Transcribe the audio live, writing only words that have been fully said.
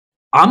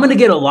I'm going to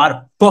get a lot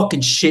of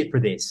fucking shit for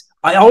this.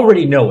 I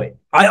already know it.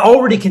 I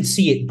already can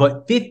see it,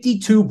 but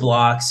 52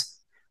 blocks,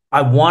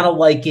 I want to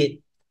like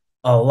it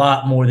a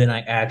lot more than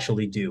I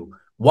actually do.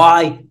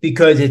 Why?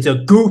 Because it's a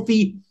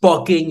goofy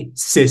fucking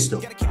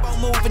system. Gotta keep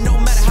on moving no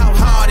matter how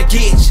hard it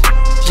gets.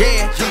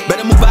 Yeah,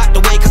 better move out the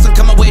way cause I'm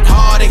coming with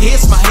harder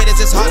hits. My head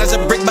is as hard as a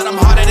brick, but I'm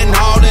harder than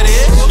all of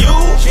this.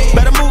 You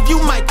better move,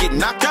 you might get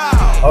knocked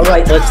out. All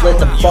right, let's let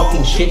the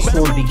fucking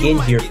shitstorm begin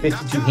here.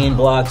 52 hand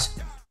blocks,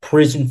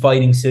 prison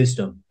fighting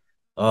system.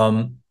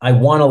 I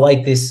want to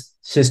like this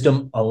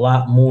system a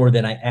lot more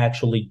than I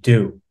actually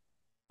do.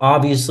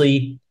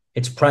 Obviously,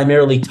 it's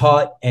primarily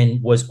taught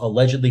and was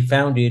allegedly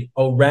founded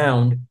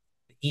around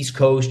the East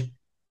Coast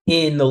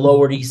in the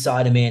Lower East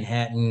Side of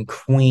Manhattan,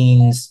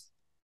 Queens,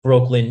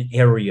 Brooklyn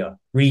area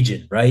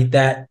region, right?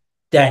 That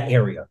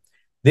area.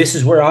 This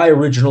is where I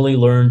originally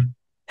learned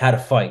how to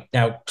fight.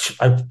 Now,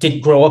 I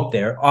didn't grow up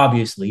there,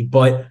 obviously,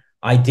 but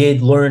I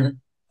did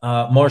learn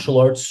martial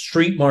arts,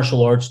 street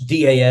martial arts,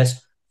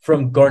 DAS,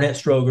 from Garnett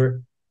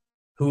Stroger,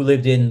 who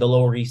lived in the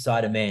Lower East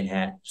Side of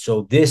Manhattan.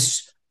 So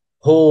this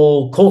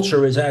whole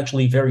culture is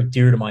actually very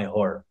dear to my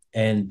heart.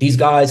 And these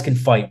guys can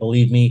fight.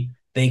 Believe me,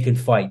 they can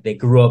fight. They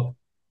grew up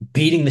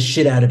beating the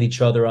shit out of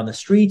each other on the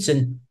streets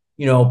and,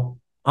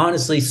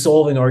 honestly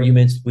solving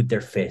arguments with their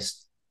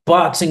fists.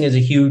 Boxing is a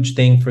huge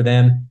thing for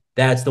them.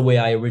 That's the way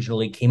I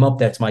originally came up.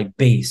 That's my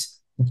base.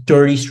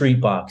 Dirty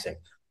street boxing.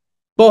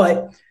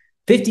 But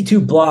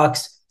 52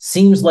 blocks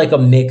seems like a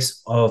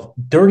mix of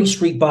dirty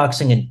street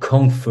boxing and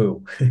kung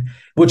fu,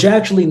 which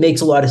actually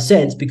makes a lot of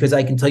sense because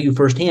I can tell you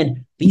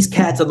firsthand, these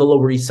cats on the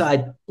Lower East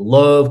Side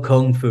love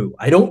kung fu.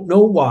 I don't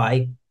know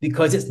why,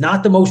 because it's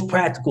not the most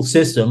practical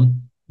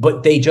system,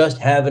 but they just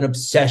have an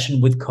obsession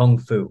with kung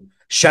fu.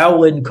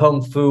 Shaolin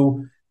kung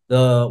fu,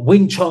 the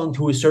Wing Chun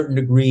to a certain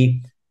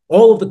degree,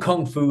 all of the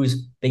kung fus,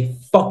 they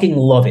fucking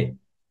love it.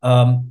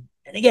 And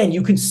again,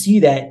 you can see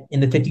that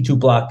in the 52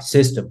 block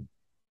system.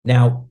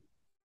 Now,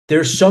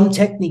 there's some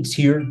techniques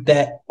here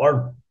that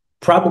are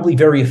probably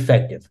very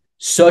effective,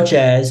 such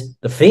as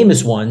the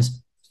famous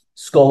ones,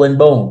 skull and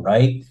bone,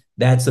 right?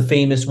 That's the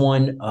famous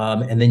one.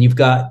 And then you've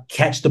got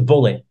catch the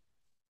bullet,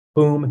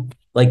 boom,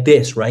 like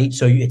this, right?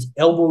 So it's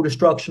elbow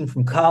destruction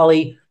from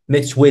Kali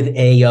mixed with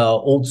a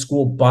old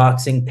school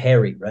boxing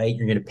parry, right?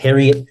 You're going to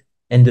parry it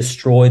and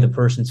destroy the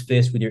person's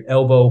fist with your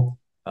elbow.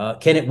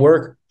 Can it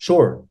work?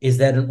 Sure. Is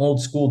that an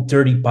old school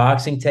dirty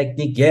boxing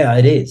technique? Yeah,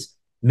 it is.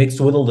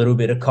 Mixed with a little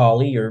bit of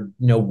Kali or,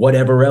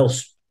 whatever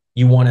else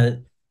you want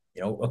to,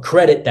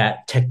 accredit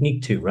that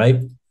technique to,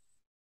 right?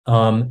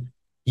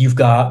 You've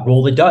got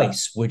roll the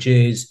dice, which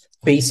is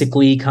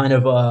basically kind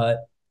of a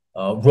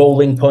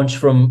rolling punch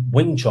from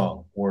Wing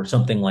Chun or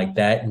something like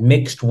that,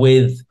 mixed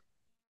with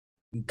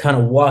kind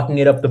of walking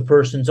it up the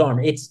person's arm.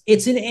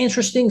 It's an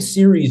interesting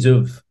series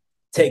of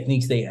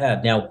techniques they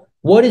have. Now,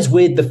 what is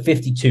with the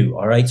 52?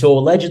 All right. So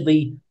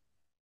allegedly,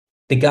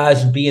 the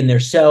guys would be in their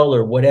cell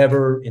or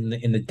whatever in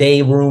the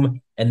day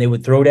room, and they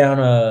would throw down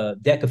a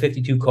deck of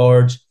 52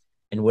 cards,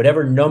 and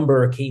whatever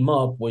number came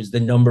up was the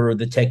number of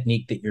the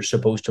technique that you're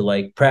supposed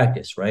to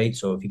practice, right?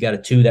 So if you got a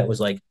 2, that was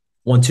like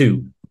 1,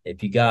 2.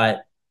 If you got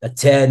a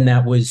 10,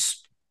 that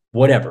was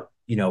whatever,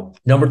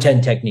 number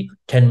 10 technique,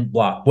 10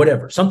 block,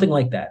 whatever, something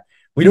like that.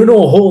 We don't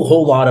know a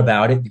whole lot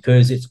about it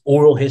because its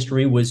oral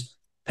history was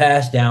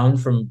passed down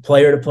from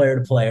player to player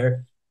to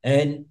player,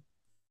 and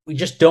we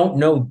just don't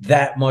know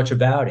that much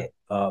about it.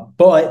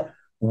 But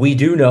we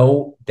do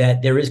know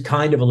that there is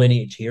kind of a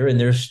lineage here, and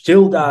there's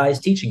still guys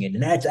teaching it.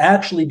 And that's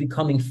actually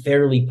becoming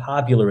fairly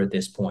popular at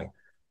this point.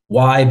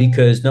 Why?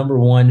 Because number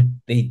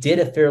one, they did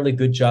a fairly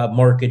good job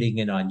marketing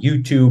it on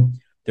YouTube.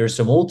 There's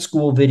some old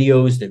school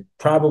videos that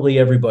probably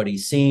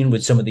everybody's seen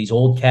with some of these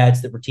old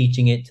cats that were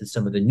teaching it to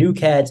some of the new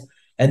cats.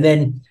 And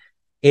then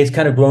it's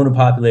kind of grown in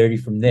popularity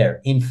from there.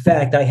 In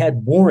fact, I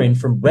had Warren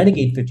from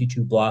Renegade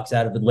 52 Blocks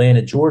out of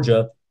Atlanta,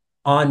 Georgia,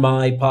 on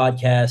my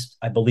podcast.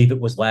 I believe it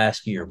was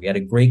last year. We had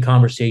a great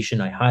conversation.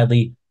 I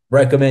highly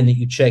recommend that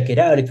you check it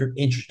out if you're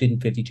interested in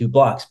 52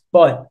 blocks.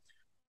 But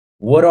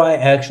what do I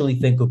actually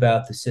think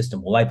about the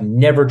system? Well, I've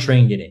never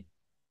trained in it.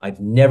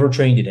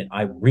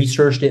 I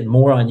researched it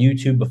more on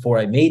YouTube before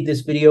I made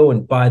this video.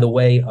 And by the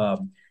way,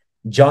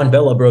 John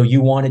Bella, bro,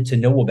 you wanted to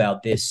know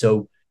about this.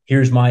 So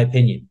here's my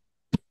opinion.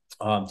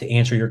 To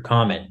answer your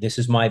comment, this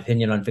is my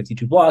opinion on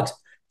 52 blocks.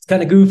 It's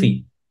kind of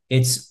goofy.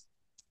 It's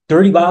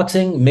dirty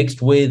boxing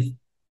mixed with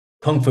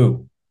kung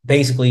fu,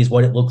 basically, is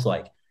what it looks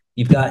like.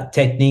 You've got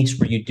techniques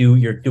where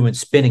you're doing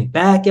spinning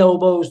back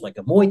elbows, like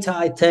a Muay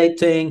Thai type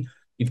thing.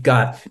 You've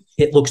got,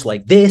 it looks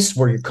like this,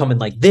 where you're coming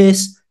like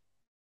this.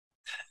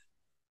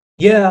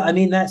 Yeah, I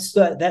mean, that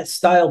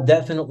style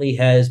definitely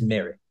has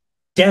merit.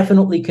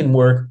 Definitely can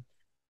work.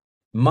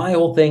 My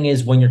whole thing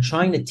is when you're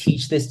trying to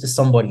teach this to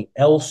somebody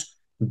else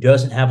who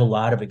doesn't have a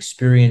lot of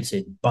experience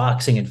in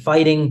boxing and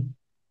fighting,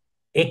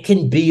 it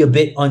can be a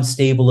bit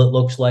unstable. It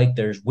looks like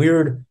there's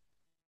weird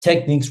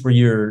techniques where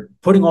you're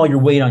putting all your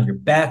weight on your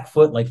back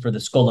foot, like for the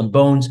skull and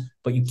bones,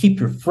 but you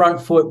keep your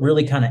front foot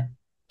really kind of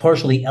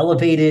partially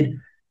elevated.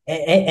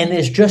 And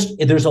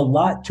there's a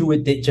lot to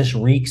it that just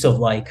reeks of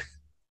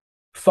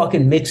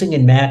fucking mixing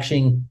and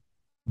matching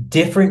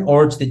different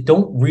arts that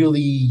don't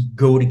really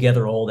go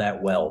together all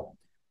that well.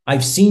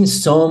 I've seen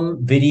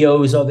some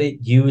videos of it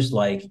used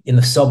like in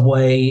the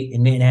subway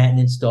in Manhattan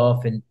and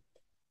stuff. And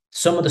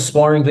some of the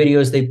sparring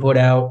videos they put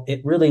out,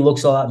 it really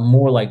looks a lot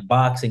more like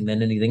boxing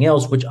than anything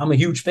else, which I'm a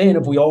huge fan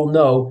of. We all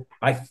know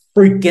I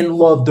freaking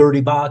love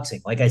dirty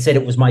boxing. Like I said,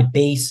 it was my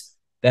base.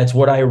 That's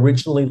what I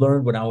originally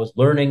learned when I was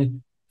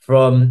learning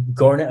from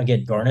Garnett.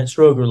 Again, Garnett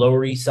Stroger,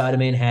 Lower East Side of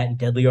Manhattan,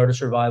 Deadly Art of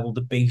Survival.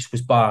 The base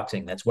was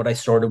boxing. That's what I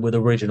started with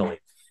originally.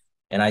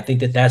 And I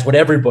think that that's what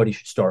everybody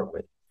should start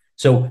with.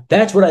 So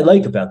that's what I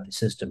like about the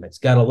system. It's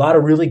got a lot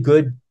of really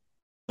good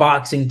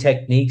boxing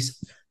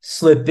techniques,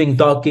 slipping,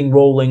 ducking,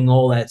 rolling,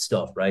 all that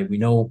stuff, right? We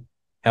know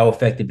how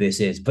effective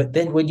this is. But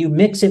then when you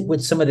mix it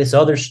with some of this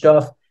other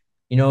stuff,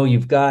 you know,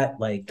 you've got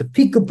like the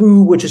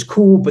peekaboo, which is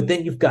cool, but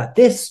then you've got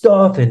this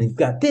stuff and you've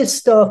got this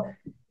stuff.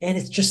 And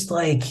it's just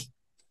like,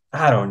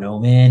 I don't know,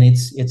 man.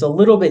 It's a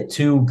little bit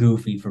too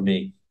goofy for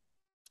me.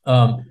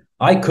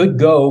 I could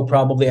go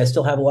probably. I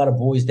still have a lot of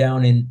boys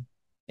down in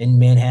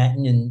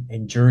Manhattan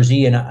and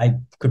Jersey, and I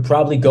could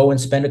probably go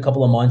and spend a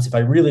couple of months if I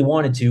really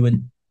wanted to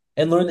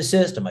and learn the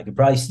system. I could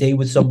probably stay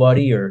with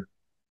somebody or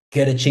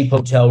get a cheap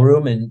hotel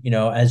room. And, you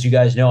know, as you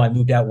guys know, I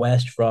moved out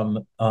west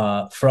from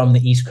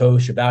the East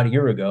Coast about a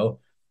year ago,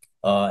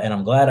 and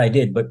I'm glad I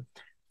did. But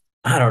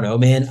I don't know,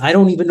 man. I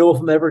don't even know if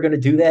I'm ever going to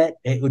do that.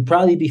 It would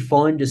probably be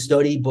fun to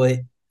study, but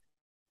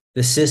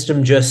the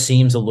system just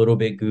seems a little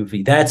bit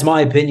goofy. That's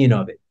my opinion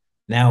of it.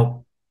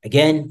 Now,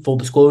 again, full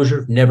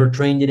disclosure, never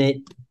trained in it.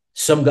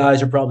 Some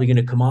guys are probably going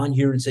to come on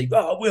here and say,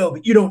 oh, well,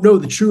 but you don't know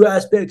the true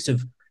aspects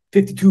of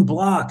 52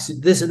 blocks,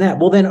 this and that.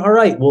 Well, then, all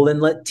right. Well,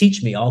 then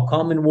teach me. I'll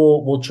come and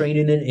we'll train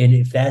in it. And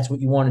if that's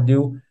what you want to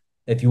do,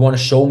 if you want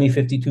to show me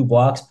 52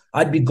 blocks,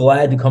 I'd be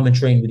glad to come and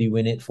train with you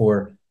in it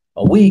for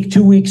a week,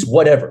 2 weeks,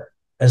 whatever.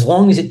 As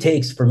long as it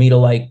takes for me to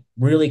like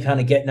really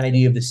kind of get an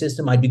idea of the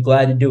system, I'd be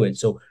glad to do it.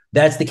 So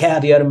that's the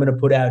caveat I'm going to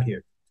put out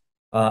here.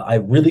 I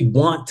really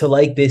want to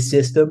like this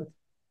system.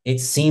 It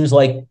seems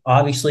like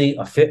obviously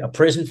a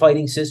prison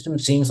fighting system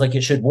seems like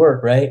it should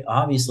work, right?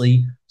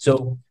 Obviously.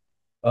 So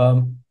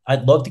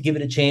I'd love to give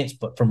it a chance,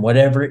 but from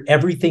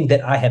everything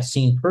that I have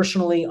seen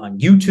personally on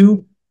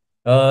YouTube,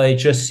 it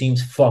just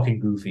seems fucking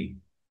goofy.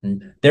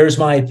 And there's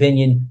my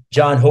opinion.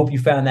 John, hope you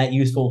found that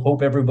useful.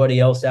 Hope everybody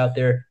else out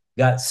there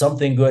got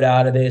something good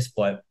out of this,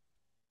 but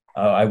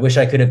I wish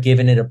I could have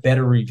given it a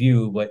better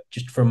review, but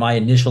just from my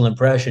initial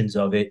impressions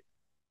of it,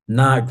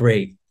 not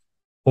great.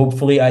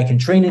 Hopefully I can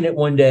train in it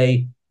one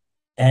day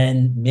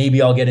and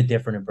maybe I'll get a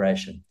different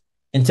impression.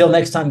 Until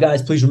next time,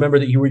 guys, please remember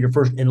that you were your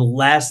first and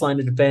last line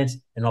of defense,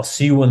 and I'll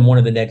see you in one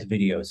of the next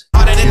videos.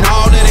 Harder than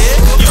all of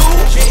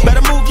this. You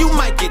better move, you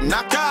might get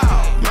knocked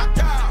out.